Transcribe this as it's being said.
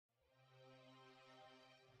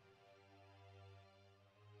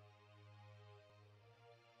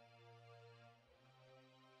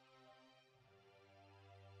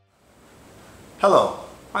Hello,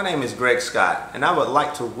 my name is Greg Scott, and I would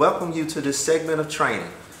like to welcome you to this segment of training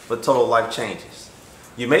for Total Life Changes.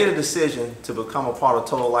 You made a decision to become a part of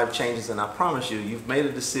Total Life Changes, and I promise you, you've made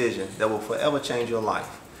a decision that will forever change your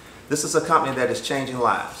life. This is a company that is changing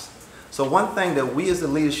lives. So one thing that we as the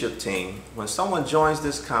leadership team, when someone joins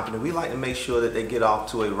this company, we like to make sure that they get off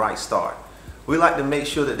to a right start. We like to make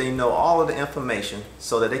sure that they know all of the information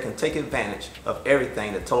so that they can take advantage of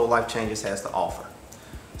everything that Total Life Changes has to offer.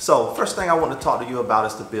 So first thing I want to talk to you about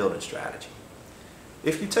is the building strategy.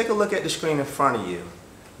 If you take a look at the screen in front of you,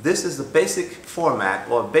 this is the basic format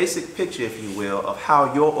or basic picture, if you will, of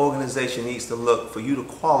how your organization needs to look for you to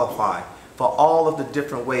qualify for all of the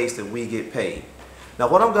different ways that we get paid. Now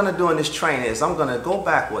what I'm going to do in this training is I'm going to go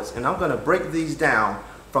backwards and I'm going to break these down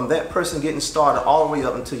from that person getting started all the way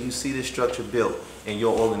up until you see this structure built in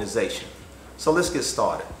your organization. So let's get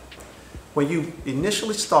started. When you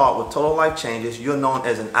initially start with Total Life Changes, you're known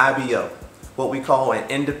as an IBO, what we call an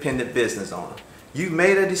independent business owner. You've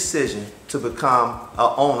made a decision to become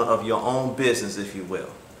an owner of your own business, if you will.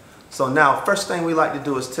 So now, first thing we like to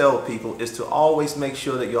do is tell people is to always make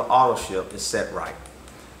sure that your auto-ship is set right.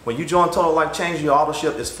 When you join Total Life Changes, your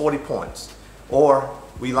auto-ship is 40 points, or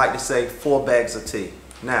we like to say 4 bags of tea.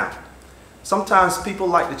 Now, sometimes people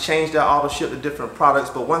like to change their auto-ship to different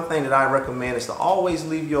products, but one thing that I recommend is to always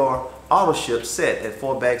leave your auto-ship set at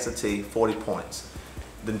 4 bags of tea, 40 points.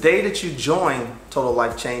 The day that you join Total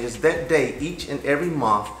Life Changes, that day, each and every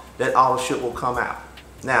month, that auto-ship will come out.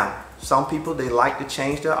 Now, some people, they like to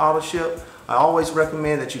change their auto-ship. I always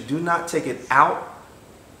recommend that you do not take it out.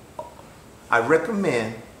 I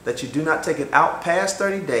recommend that you do not take it out past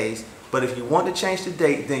 30 days, but if you want to change the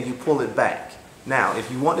date, then you pull it back. Now,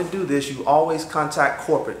 if you want to do this, you always contact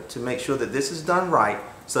corporate to make sure that this is done right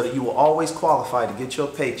so that you will always qualify to get your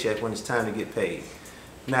paycheck when it's time to get paid.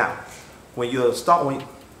 Now, when you'll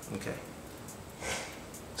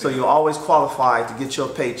always qualify to get your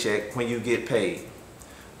paycheck when you get paid.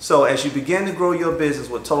 So as you begin to grow your business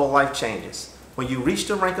with Total Life Changes, when you reach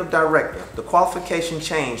the rank of director, the qualification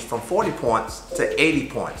changed from 40 points to 80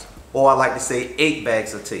 points, or I like to say 8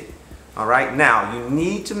 bags of tea. All right, now you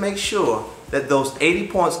need to make sure that those 80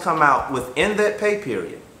 points come out within that pay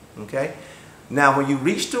period. Okay, now when you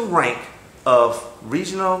reach the rank of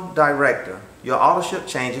regional director, your auto-ship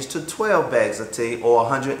changes to 12 bags of tea or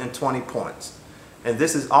 120 points. And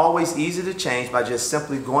this is always easy to change by just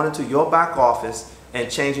simply going into your back office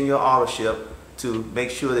and changing your auto-ship to make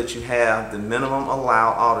sure that you have the minimum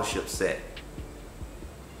allowed auto-ship set.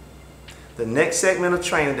 The next segment of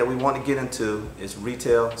training that we want to get into is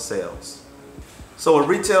retail sales. So with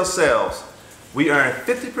retail sales, we earn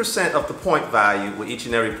 50% of the point value with each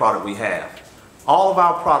and every product we have. All of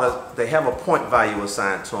our products, they have a point value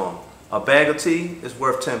assigned to them. A bag of tea is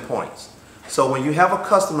worth 10 points. So when you have a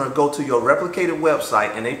customer go to your replicated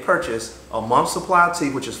website and they purchase a month's supply of tea,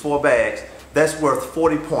 which is 4 bags, that's worth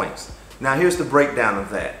 40 points. Now here's the breakdown of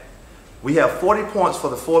that. We have 40 points for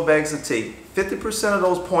the 4 bags of tea. 50% of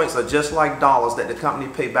those points are just like dollars that the company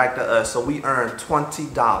pay back to us, so we earn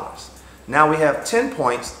 $20. Now we have 10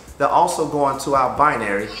 points that also go into our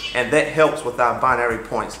binary, and that helps with our binary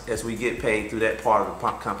points as we get paid through that part of the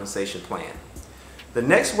compensation plan. The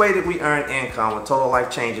next way that we earn income with Total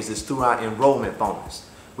Life Changes is through our enrollment bonus.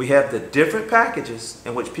 We have the different packages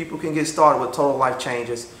in which people can get started with Total Life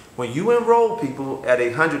Changes. When you enroll people at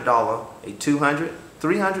a $100, a $200,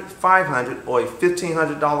 $300, $500, or a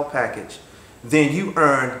 $1,500 package, then you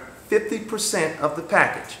earn 50% of the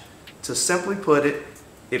package. To simply put it,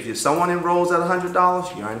 if someone enrolls at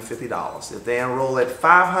 $100, you earn $50. If they enroll at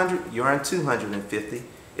 $500, you earn $250.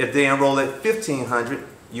 If they enroll at $1,500,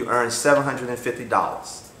 you earn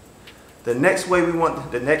 $750. The next way we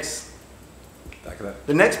want, the next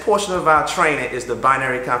portion of our training is the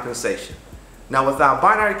binary compensation. Now with our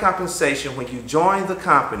binary compensation, when you join the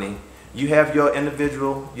company, you have your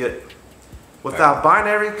individual, with our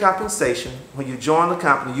binary compensation, when you join the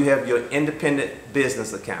company, you have your independent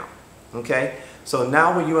business account. Okay? So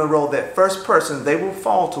now when you enroll that first person, they will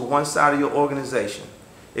fall to one side of your organization.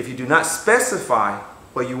 If you do not specify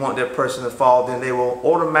where you want that person to fall, then they will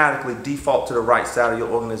automatically default to the right side of your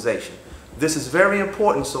organization. This is very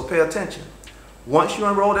important, so pay attention. Once you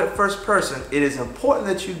enroll that first person, it is important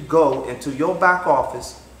that you go into your back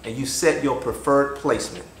office and you set your preferred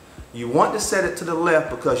placement. You want to set it to the left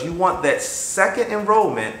because you want that second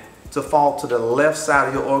enrollment to fall to the left side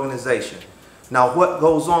of your organization. Now what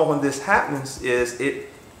goes on when this happens is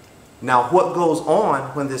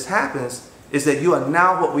that you are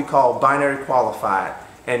now what we call binary qualified.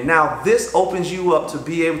 And now this opens you up to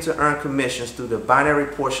be able to earn commissions through the binary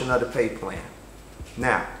portion of the pay plan.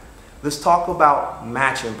 Now, let's talk about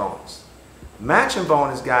matching bonus. Matching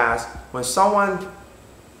bonus, guys, when someone,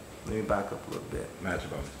 let me back up a little bit.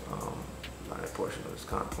 Matching bonus. Binary portion of this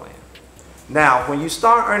comp plan. Now, when you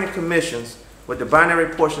start earning commissions with the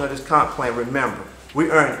binary portion of this comp plan, remember,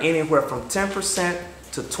 we earn anywhere from 10%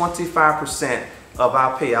 to 25% of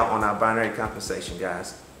our payout on our binary compensation,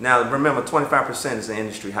 guys. Now, remember, 25% is the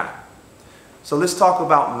industry high. So let's talk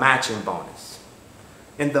about matching bonus.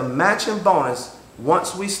 In the matching bonus,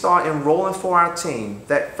 once we start enrolling for our team,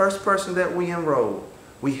 that first person that we enroll,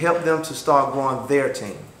 we help them to start growing their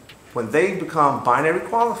team. When they become binary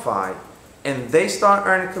qualified and they start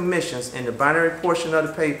earning commissions in the binary portion of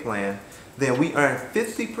the pay plan, then we earn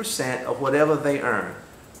 50% of whatever they earn.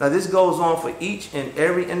 Now this goes on for each and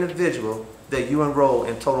every individual that you enroll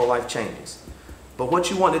in Total Life Changes. But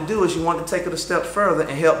what you want to do is you want to take it a step further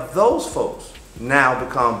and help those folks now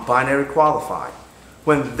become binary qualified.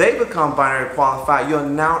 When they become binary qualified, you're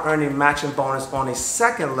now earning matching bonus on a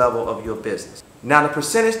second level of your business. Now the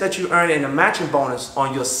percentage that you earn in the matching bonus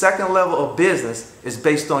on your second level of business is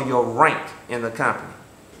based on your rank in the company.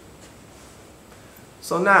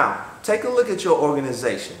 So now, take a look at your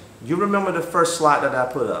organization. You remember the first slide that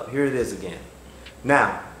I put up. Here it is again.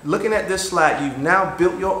 Now, looking at this slide, you've now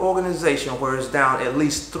built your organization where it's down at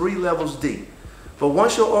least 3 levels deep. But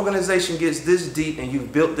once your organization gets this deep and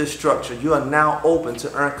you've built this structure, you are now open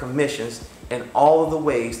to earn commissions in all of the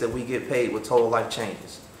ways that we get paid with Total Life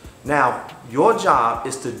Changes. Now, your job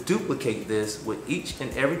is to duplicate this with each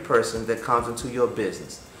and every person that comes into your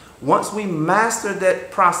business. Once we master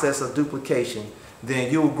that process of duplication,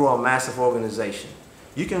 then you will grow a massive organization.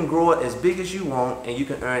 You can grow it as big as you want, and you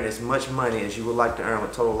can earn as much money as you would like to earn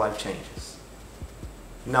with Total Life Changes.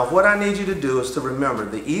 Now, what I need you to do is to remember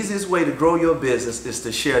the easiest way to grow your business is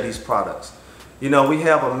to share these products. You know, we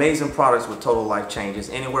have amazing products with Total Life Changes,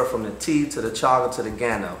 anywhere from the tea to the chaga to the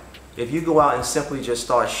gano. If you go out and simply just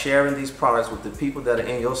start sharing these products with the people that are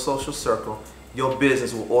in your social circle, your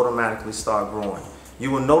business will automatically start growing.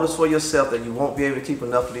 You will notice for yourself that you won't be able to keep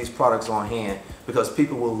enough of these products on hand because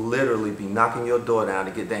people will literally be knocking your door down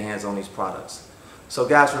to get their hands on these products. So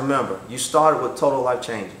guys, remember, you started with Total Life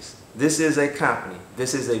Changes. This is a company.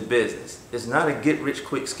 This is a business. It's not a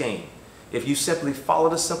get-rich-quick scheme. If you simply follow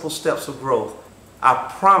the simple steps of growth, I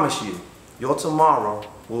promise you, your tomorrow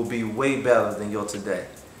will be way better than your today.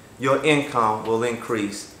 Your income will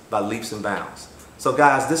increase by leaps and bounds. So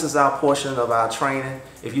guys, this is our portion of our training.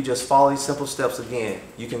 If you just follow these simple steps again,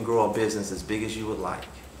 you can grow a business as big as you would like.